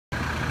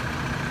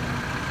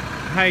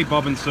Hey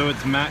Bob and Sue,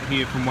 it's Matt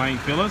here from Wayne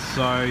Phillips.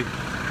 So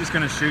just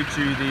going to shoot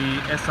you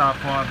the SR5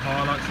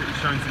 Hilux that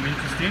you've shown some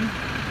interest in.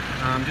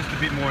 Just a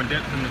bit more in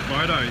depth in the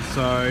photos.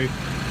 So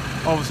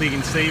obviously you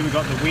can see we've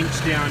got the winch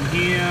down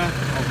here.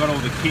 I've got all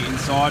the kit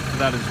inside for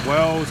that as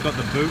well. It's got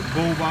the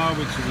bull bar,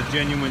 which is a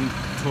genuine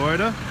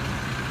Toyota.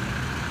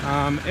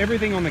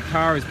 Everything on the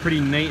car is pretty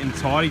neat and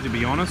tidy, to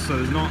be honest, so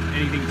there's not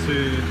anything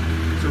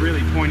to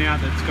really point out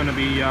that's going to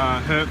be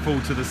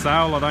hurtful to the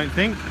sale, I don't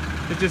think.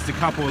 There's just a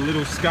couple of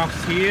little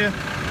scuffs here.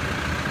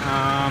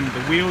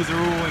 The wheels are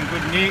all in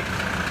good nick.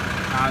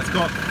 It's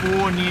got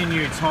 4 near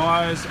new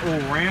tyres all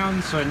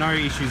round, so no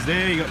issues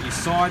there. You got your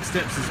side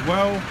steps as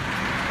well.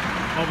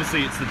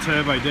 Obviously it's the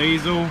turbo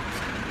diesel.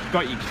 It's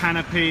got your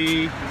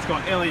canopy, it's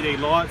got LED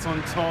lights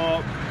on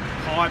top,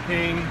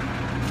 piping,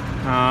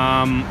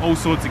 all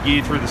sorts of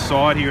gear through the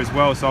side here as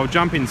well. So I'll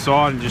jump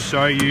inside and just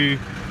show you.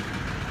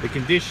 The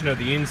condition of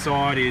the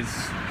inside is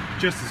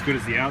just as good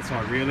as the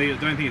outside, really. I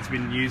don't think it's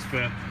been used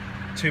for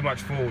too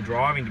much four-wheel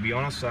driving, to be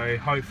honest, so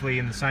hopefully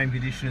in the same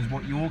condition as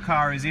what your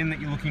car is in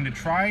that you're looking to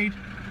trade.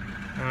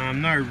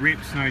 No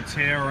rips, no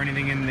tear or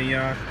anything in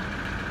the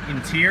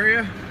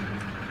interior.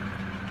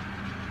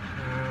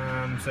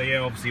 So yeah,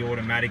 obviously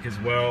automatic as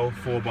well,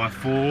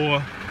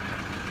 4x4.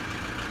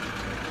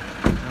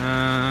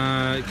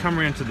 Come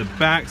around to the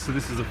back, so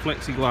this is a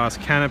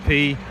plexiglass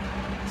canopy.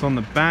 It's on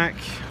the back.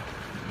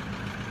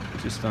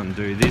 Just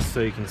undo this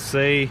so you can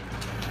see.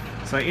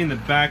 So in the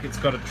back it's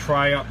got a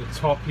tray up the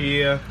top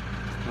here.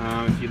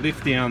 If you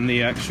lift down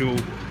the actual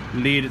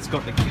lid, it's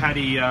got the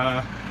caddy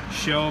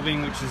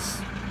shelving, which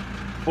has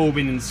all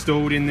been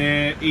installed in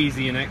there.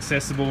 Easy and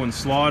accessible and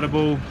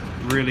slidable.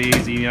 Really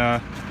easy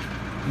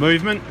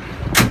movement.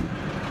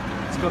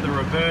 It's got the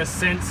reverse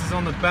sensors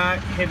on the back,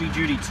 heavy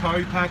duty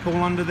tow pack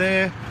all under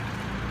there.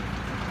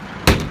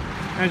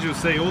 As you'll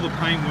see, all the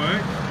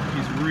paintwork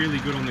is really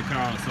good on the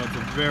car, so it's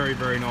a very,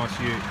 very nice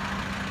ute.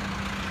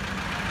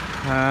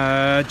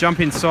 Jump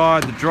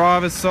inside the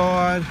driver's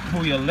side.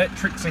 All your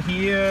electrics are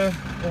here,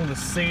 all the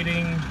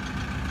seating.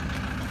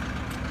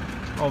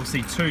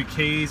 Obviously 2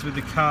 keys with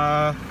the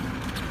car.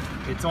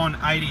 It's on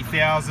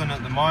 80,000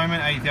 at the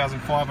moment,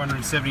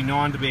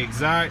 80,579 to be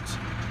exact.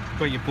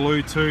 Got your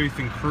Bluetooth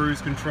and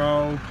cruise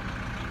control.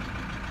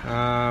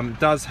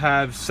 Does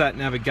have sat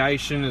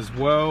navigation as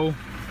well.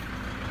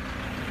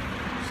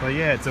 So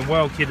yeah, it's a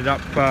well kitted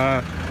up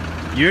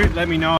ute. Let me know